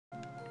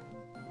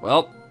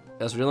Well,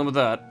 guess we're dealing with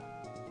that.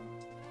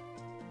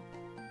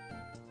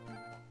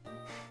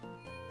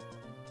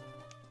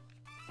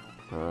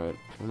 Alright,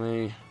 let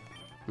me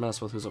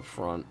mess with who's up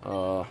front.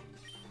 Who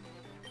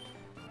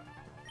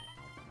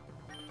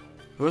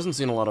hasn't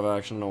seen a lot of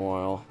action in a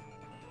while?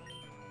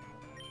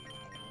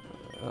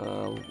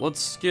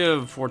 Let's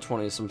give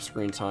 420 some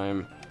screen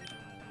time.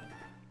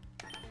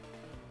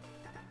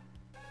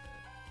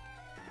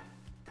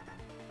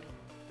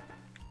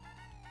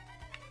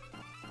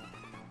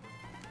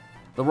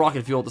 The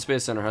rocket fuel at the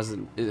Space Center has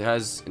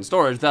in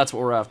storage. That's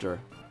what we're after.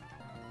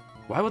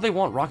 Why would they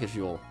want rocket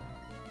fuel?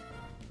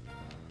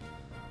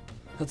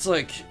 That's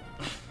like...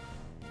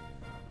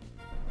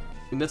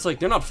 And it's like,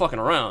 they're not fucking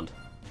around.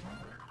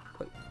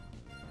 But,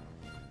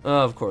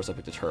 of course, I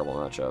picked a terrible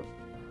matchup.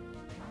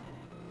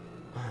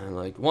 And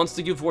like, wants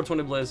to give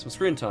 420 Blaze some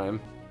screen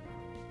time.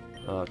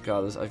 Oh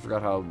god, I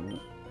forgot how...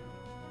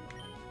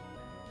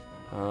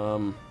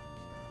 Alright,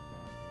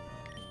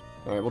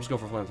 we'll just go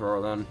for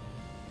Flamethrower then.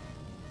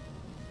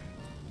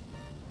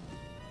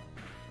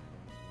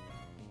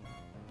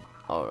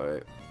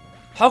 Alright.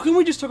 How can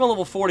we just took on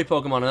level 40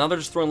 Pokemon and now they're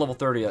just throwing level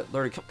 30 at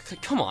 30?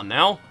 Come on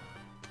now.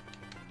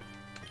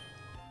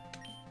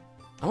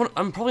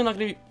 I'm probably not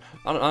gonna be...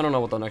 I don't know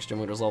what the next gym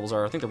leader's levels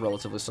are. I think they're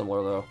relatively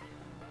similar though.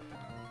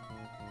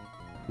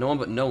 No one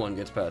but no one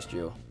gets past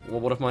you. Well,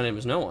 what if my name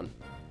is no one?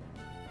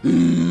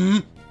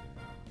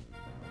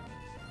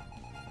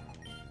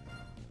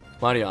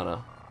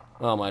 Mariana.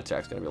 Oh, my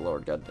attack's gonna be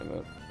lowered,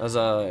 goddammit.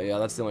 Yeah,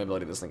 that's the only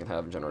ability this thing can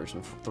have in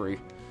Generation 3.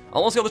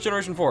 Almost got this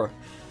Generation 4.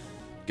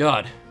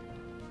 God.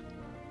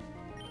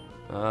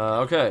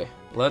 Okay.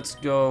 Let's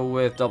go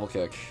with Double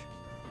Kick.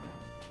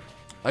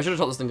 I should have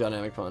taught this thing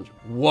Dynamic Punch.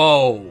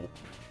 Whoa!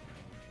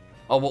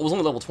 Oh, well, it was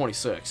only level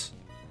 26.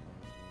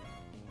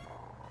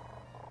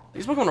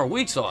 These Pokemon are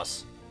weak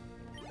sauce.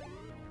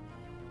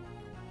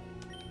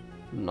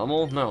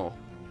 Nummel? No.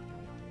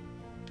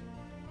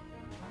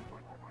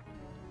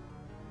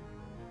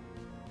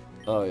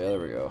 Oh, yeah, there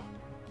we go.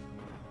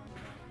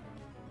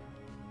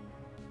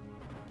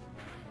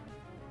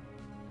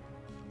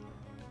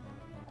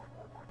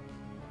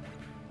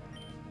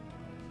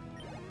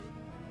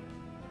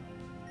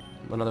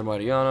 Another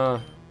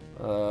Mightyana.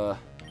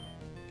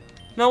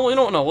 No, you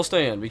know what? No, we'll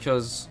stay in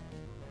because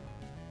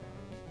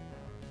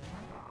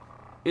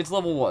it's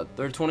level what?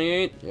 They're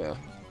 28? Yeah.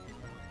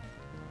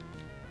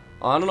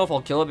 I don't know if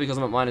I'll kill it because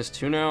I'm at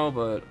 -2 now,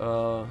 but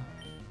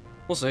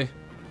we'll see.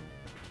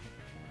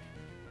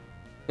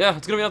 Yeah,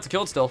 it's gonna be enough to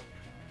kill it still.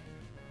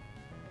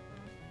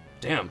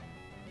 Damn.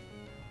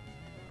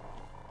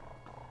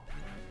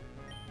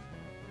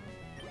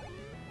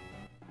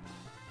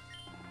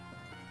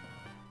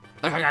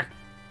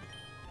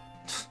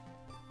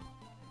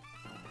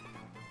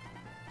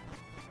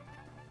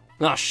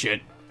 Ah,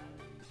 shit.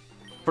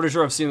 Pretty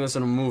sure I've seen this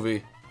in a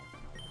movie.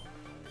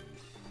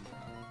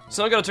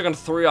 So I gotta take on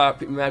 3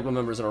 Magma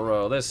members in a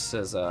row. This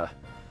is, well,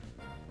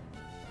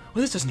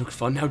 this doesn't look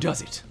fun now,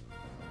 does it?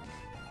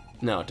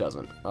 No, it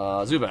doesn't.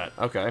 Zubat,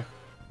 okay.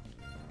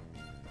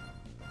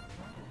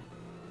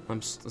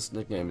 This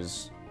nickname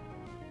is...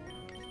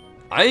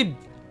 I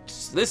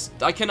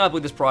cannot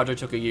believe this project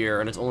took a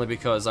year, and it's only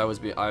because I was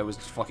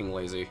fucking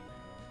lazy.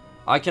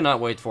 I cannot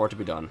wait for it to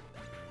be done.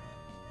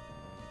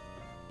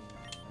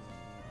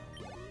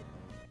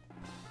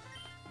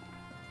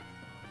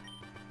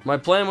 My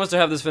plan was to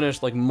have this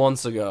finished like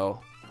months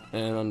ago,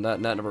 and that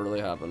never really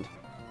happened.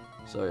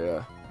 So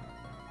yeah.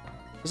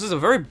 This is a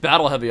very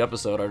battle-heavy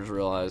episode, I just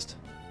realized.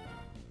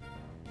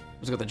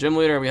 We got the gym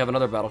leader, we have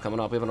another battle coming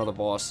up, we have another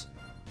boss.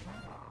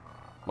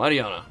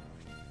 Mightyana.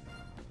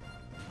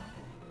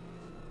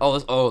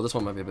 Oh, this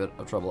one might be a bit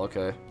of trouble,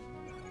 okay.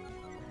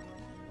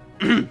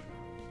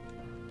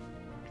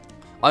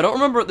 I don't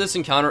remember if this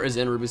encounter is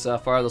in Ruby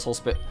Sapphire, this whole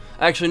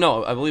Actually,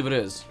 no, I believe it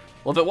is.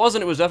 Well, if it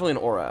wasn't, it was definitely an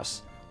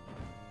Oras.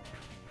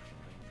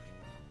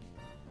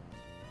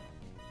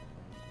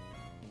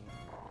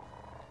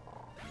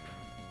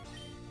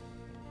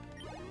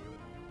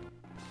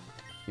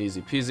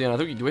 Easy peasy, and I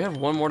think, do we have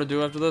one more to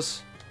do after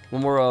this?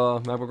 One more,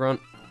 Magma Grunt?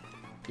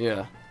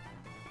 Yeah.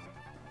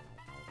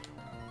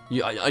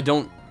 Yeah, I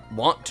don't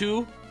want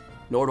to,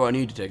 nor do I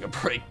need to take a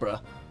break,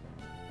 bruh.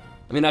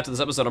 I mean, after this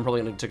episode, I'm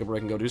probably gonna take a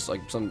break and go do,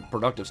 like, some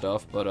productive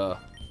stuff, but,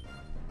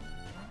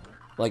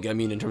 like, I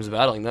mean, in terms of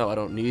battling, no, I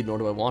don't need, nor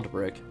do I want a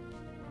break.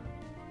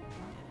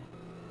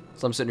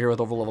 So I'm sitting here with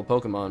overlevel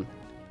Pokemon,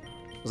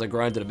 because I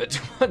grinded a bit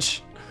too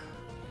much.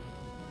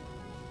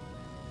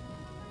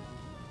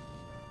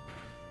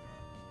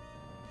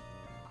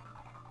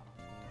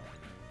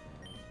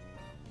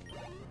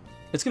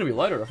 It's gonna be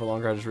lighter for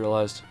longer, I just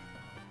realized.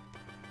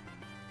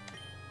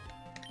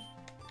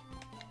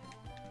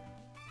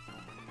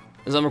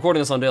 As I'm recording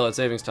this on Daylight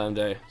Savings Time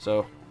Day,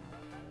 so...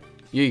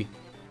 Yee.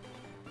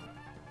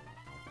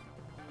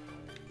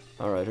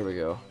 Alright, here we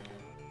go.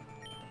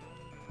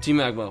 Team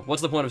Magma,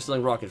 what's the point of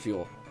stealing rocket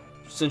fuel?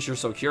 Since you're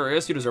so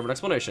curious, you deserve an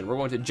explanation. We're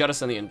going to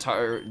jettison the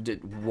entire...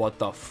 What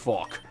the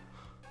fuck?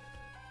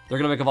 They're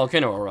gonna make a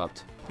volcano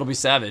erupt. It'll be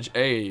savage.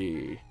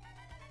 Ayy.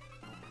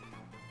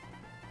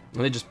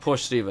 And they just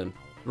push Steven.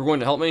 You're going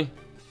to help me?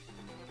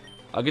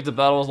 I'll get to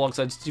battle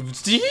alongside Steven.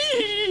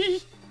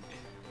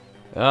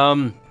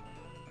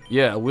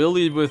 Yeah, we'll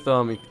lead with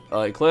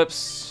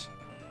Eclipse.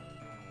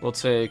 We'll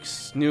take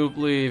Snoop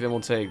Leaf, and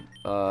we'll take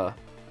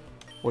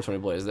which one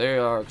he plays. They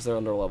are, because they're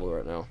under level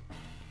right now.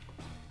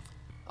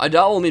 I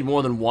doubt we'll need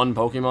more than one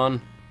Pokemon.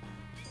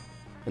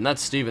 And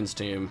that's Steven's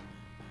team.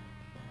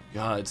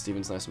 God,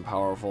 Steven's nice and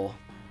powerful.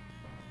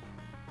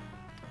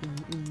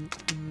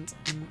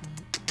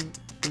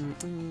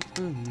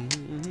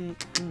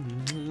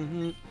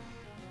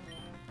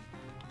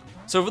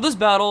 So for this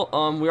battle,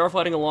 we are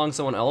fighting along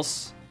someone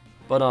else,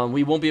 but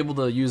we won't be able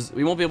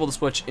to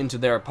switch into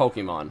their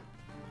Pokemon.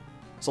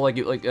 So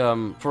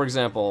for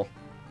example,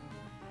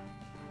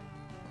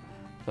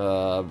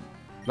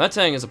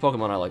 Metang is a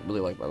Pokemon I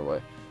really like, by the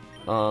way.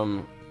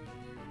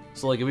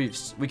 So like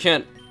we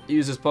can't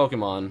use this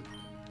Pokemon,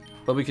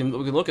 but we can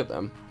look at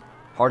them.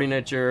 Hardy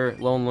Nature,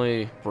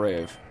 Lonely,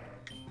 Brave.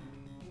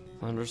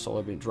 Thunder,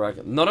 Solar Beam,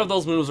 Dragon. None of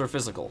those moves are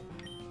physical.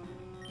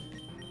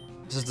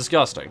 This is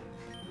disgusting.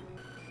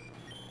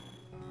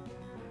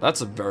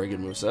 That's a very good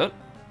moveset.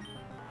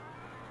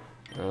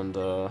 And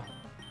I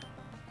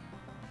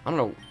don't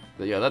know.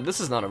 Yeah, this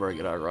is not a very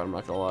good aggro, I'm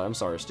not gonna lie. I'm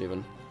sorry,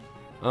 Steven.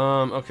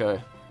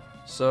 Okay.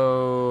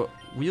 So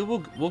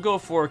we'll go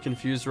for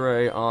Confuse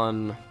Ray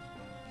on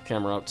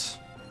Camerupt.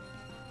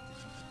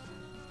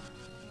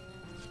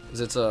 Cause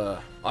it's I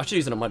should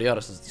use it on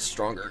Mightyota since it's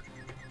stronger.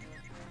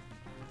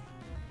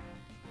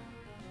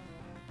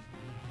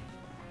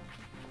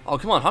 Oh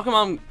come on, how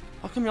come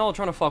y'all are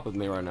trying to fuck with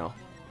me right now?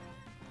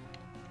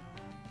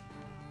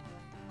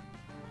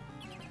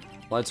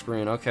 Light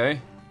screen,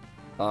 okay.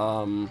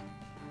 Probably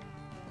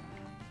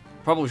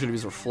should have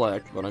used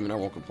Reflect, but I mean I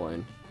won't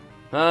complain.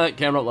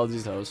 Camerupt loves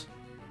these hoes.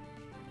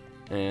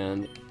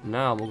 And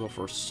now we'll go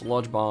for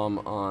Sludge Bomb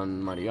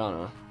on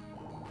Mightyana.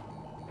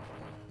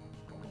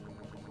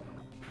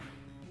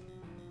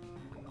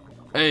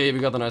 Hey, we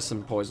got the nice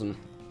and poison.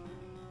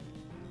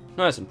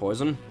 Nice and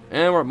poison.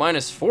 And we're at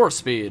 -4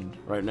 speed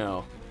right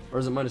now. Or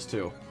is it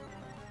 -2?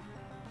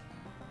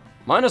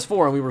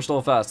 -4 and we were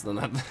still faster than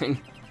that thing.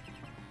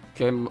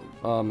 Okay,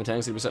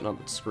 Metang's gonna be setting up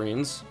its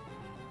screens.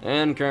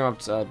 And carrying up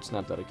to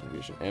Snap Out of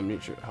Confusion.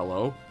 Amnesia,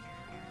 hello?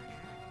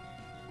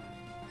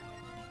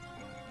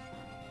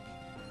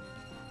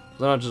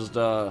 So not just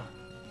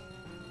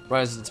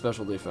rises its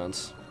special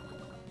defense.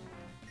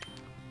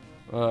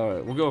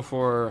 Alright, we'll go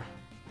for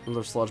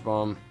another Sludge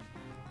Bomb.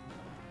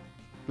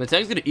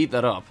 Metang's gonna eat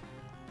that up.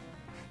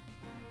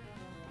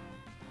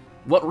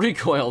 What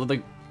recoil did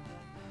they...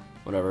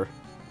 Whatever.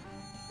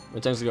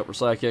 Metang's gonna go for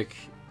Psychic.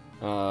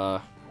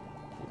 And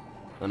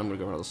I'm gonna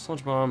go for another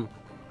Sludge Bomb.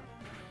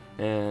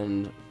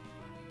 And...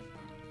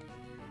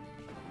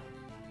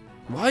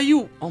 Why are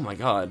you... Oh my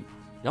god.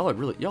 Y'all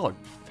are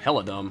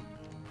hella dumb.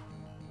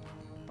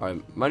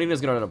 Alright,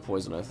 Mightyana's gonna end up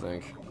poison, I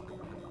think.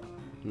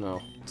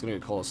 No, it's gonna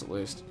get Colossus at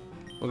least.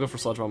 We'll go for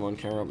Sludge Bomb on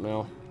Camerupt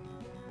now.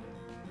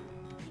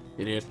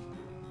 Idiot.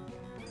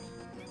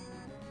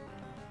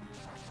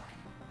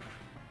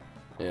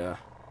 Yeah.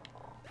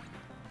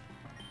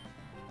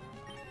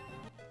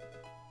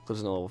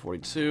 Clips in level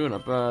 42,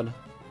 not bad.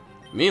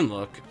 Mean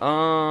Look,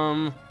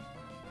 no,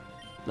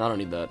 I don't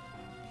need that.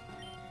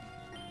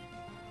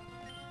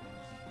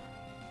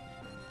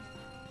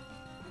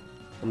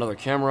 Another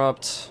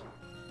Camerupt.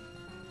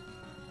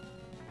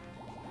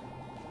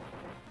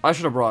 I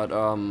should have brought,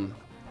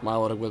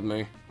 Milotic with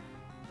me.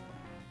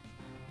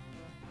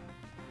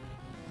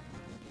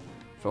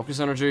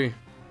 Focus Energy.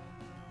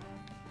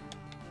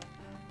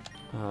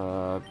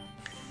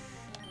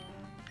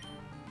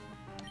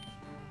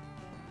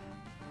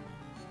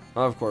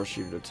 Of course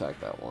you'd attack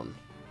that one.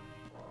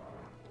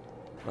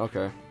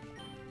 Okay.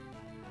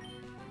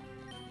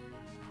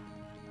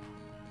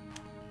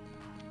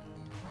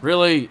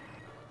 Really?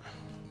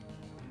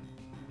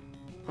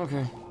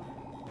 Okay.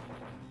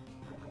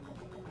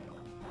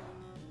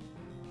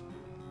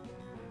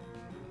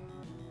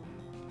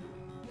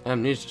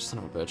 Amnesia, son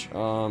of a bitch.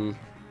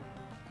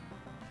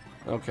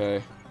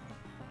 Okay.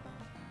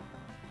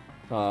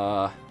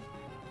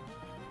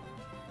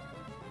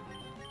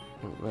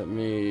 Let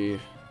me...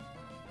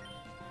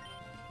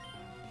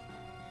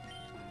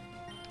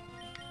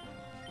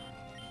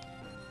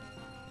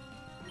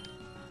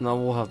 No,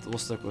 we'll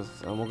stick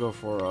with, we'll go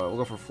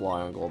for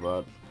Fly on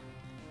Golbat.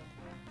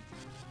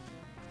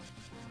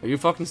 Are you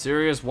fucking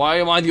serious? Why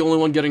am I the only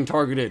one getting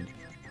targeted?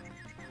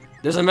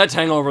 There's a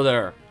Metang over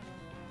there.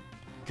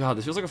 God,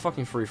 this feels like a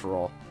fucking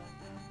free-for-all.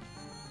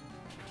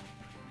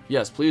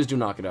 Yes, please do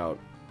knock it out.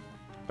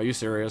 Are you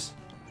serious?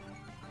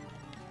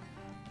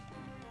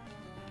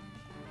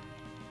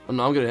 Oh,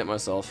 no, I'm gonna hit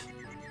myself.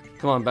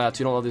 Come on, Bats,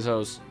 you don't love these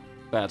hoes.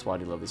 Bats, why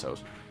do you love these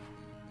hoes?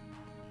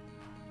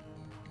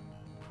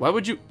 Why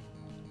would you...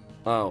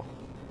 Oh.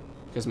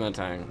 Because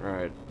Metang,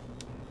 alright.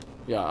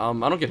 Yeah, I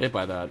don't get hit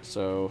by that,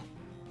 so...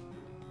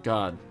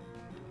 God.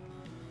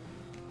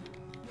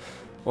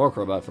 Or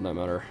Crobat, for that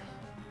matter.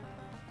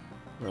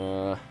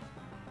 Alright,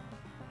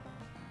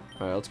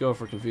 let's go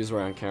for Confuse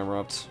Ray on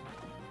Camerupt.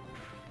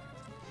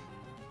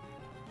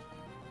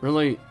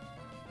 Really?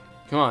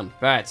 Come on,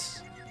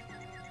 bats.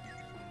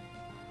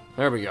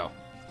 There we go.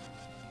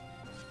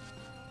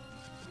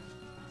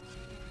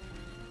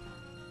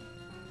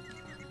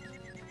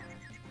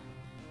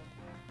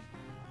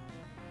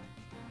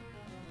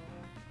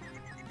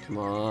 Come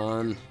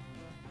on.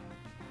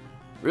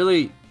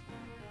 Really?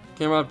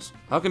 Camera-ups,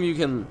 how come you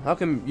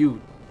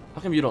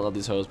don't love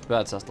these hoes?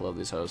 Bats has to love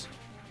these hoes.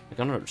 Like,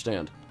 I don't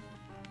understand.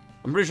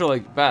 I'm pretty sure,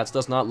 like, Bats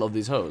does not love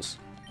these hoes.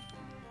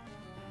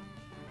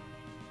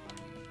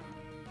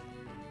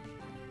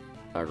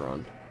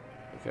 Agron.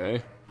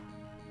 Okay.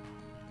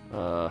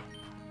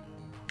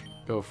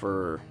 Go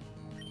for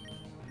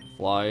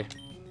Fly.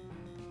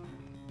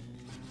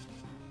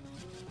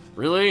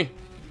 Really?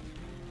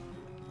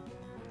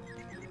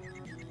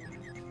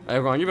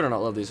 Agron, you better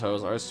not love these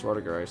hoes. I swear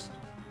to Christ.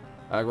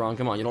 Agron,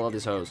 come on, you don't love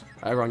these hoes.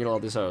 Agron, you don't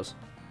love these hoes.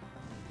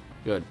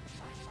 Good.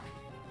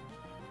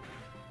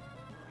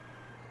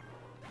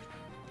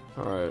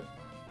 Alright.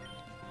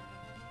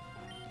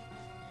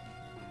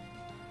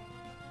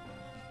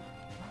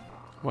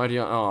 Why do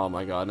you... Oh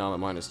my god, now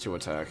I'm at -2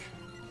 attack.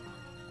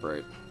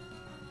 Great.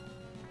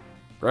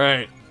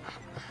 Great!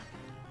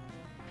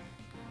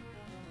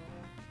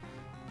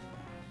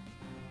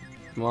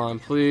 Come on,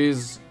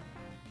 please.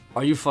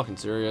 Are you fucking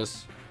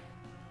serious?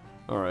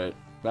 Alright.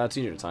 Bats,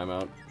 you need a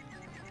timeout.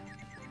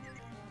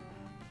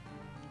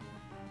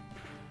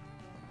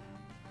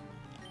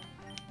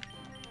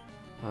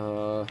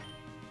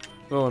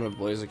 Go into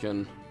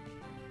Blaziken.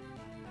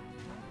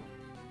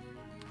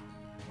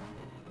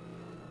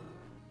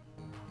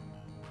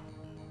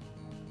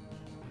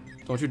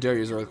 Don't you dare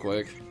use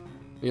Earthquake.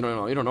 You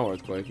don't know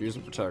Earthquake. Use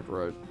Protect,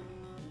 right?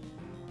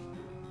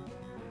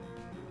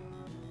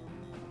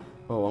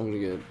 Oh, I'm gonna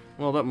get...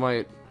 Well, that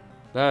might...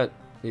 That...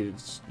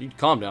 You'd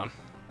calm down.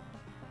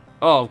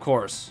 Oh, of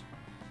course.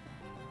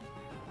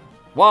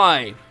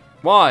 Why?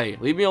 Why?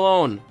 Leave me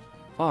alone.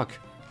 Fuck.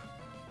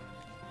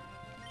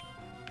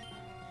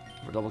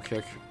 For double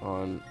kick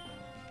on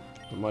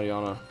the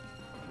Mariana.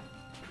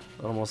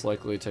 That'll most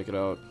likely take it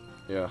out.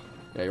 Yeah.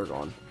 Yeah, you're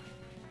gone.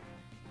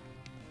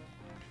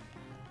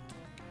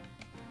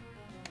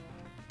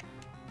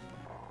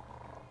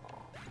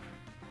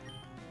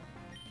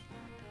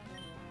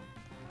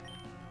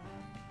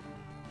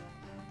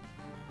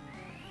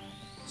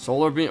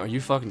 Solar Beam? Are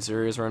you fucking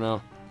serious right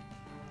now?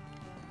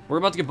 We're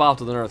about to get bopped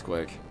with an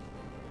Earthquake.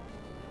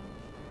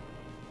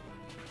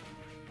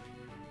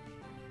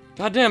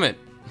 God damn it!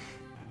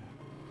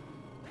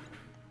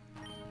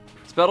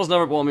 This battle's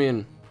never... Well, I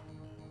mean...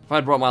 If I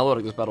had brought my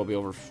Milotic, this battle would be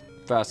over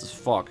fast as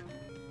fuck.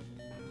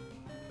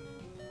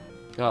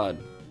 God.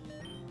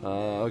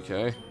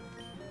 Okay.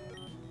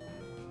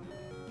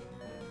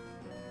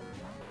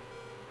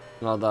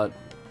 Not that...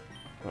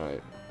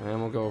 Alright.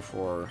 And we'll go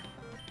for...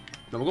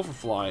 No, we'll go for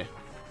Fly.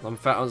 I'm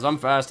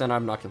fast and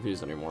I'm not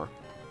confused anymore.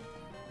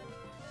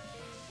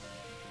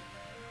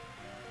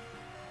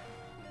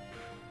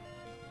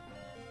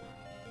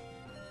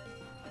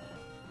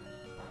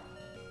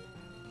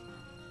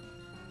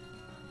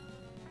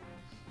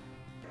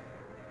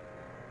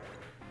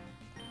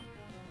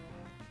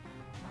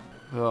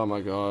 Oh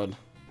my god.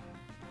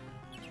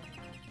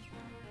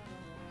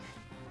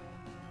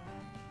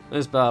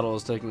 This battle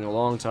is taking a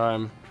long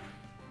time.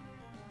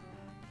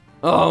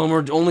 Oh, and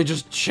we're only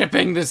just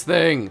chipping this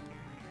thing!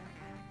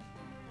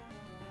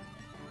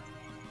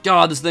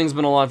 God, this thing's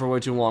been alive for way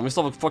too long. We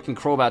still have a fucking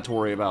Crobat to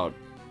worry about.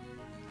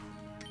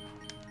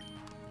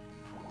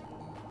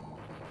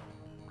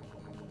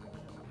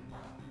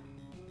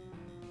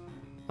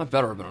 That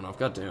better have been enough,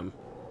 goddamn.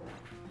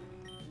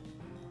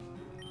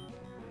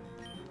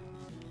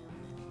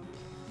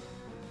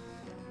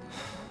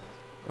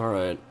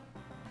 Alright.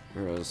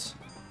 Here it is.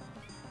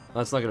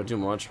 That's not gonna do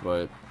much,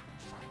 but...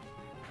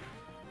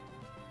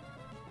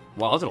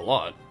 Wow, that did a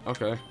lot.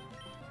 Okay.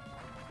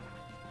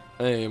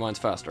 Hey, mine's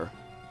faster.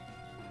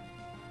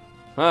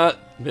 Ah,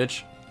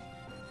 bitch.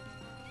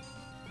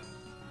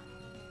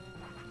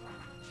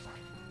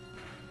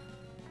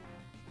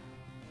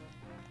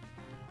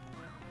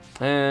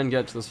 And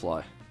get to this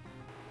Fly.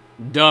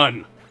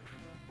 Done!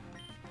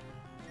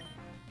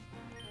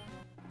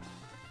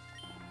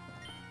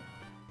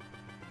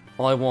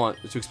 All I want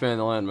is to expand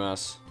the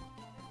landmass.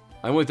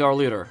 I'm with our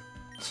leader.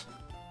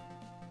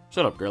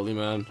 Shut up, girly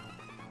man.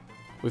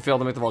 We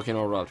failed to make the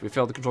volcano erupt. We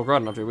failed to control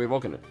ground enough to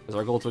reawaken it. Is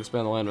our goal to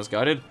expand the land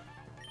misguided?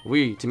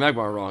 We, Team Magmar,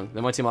 are wrong.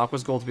 Then my Team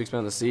Aqua's goal to be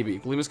expand the sea be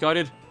equally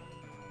misguided?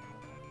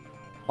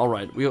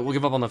 Alright, we'll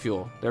give up on the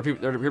fuel. There appear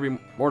to be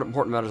more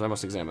important matters I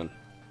must examine.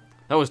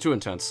 That was too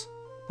intense.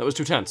 That was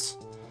too tense.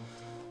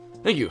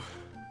 Thank you.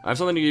 I have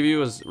something to give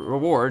you as a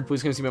reward.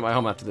 Please come see me at my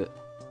home after the...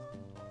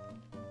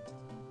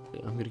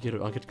 I'm gonna get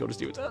it. I'll get to go to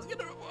Steven's house.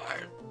 Get a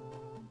reward.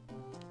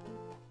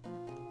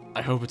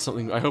 I hope it's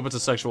something. I hope it's a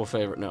sexual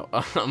favor. No.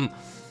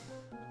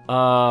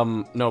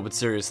 No, but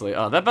seriously,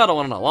 that battle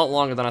went on a lot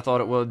longer than I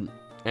thought it would,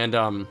 and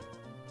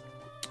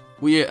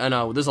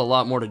there's a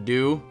lot more to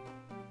do.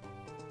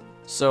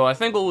 So I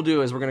think what we'll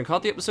do is we're gonna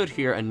cut the episode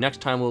here, and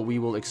next time we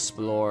will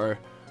explore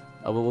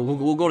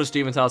We'll go to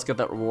Steven's house, get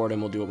that reward,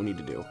 and we'll do what we need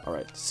to do. All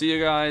right, see you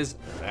guys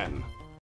then.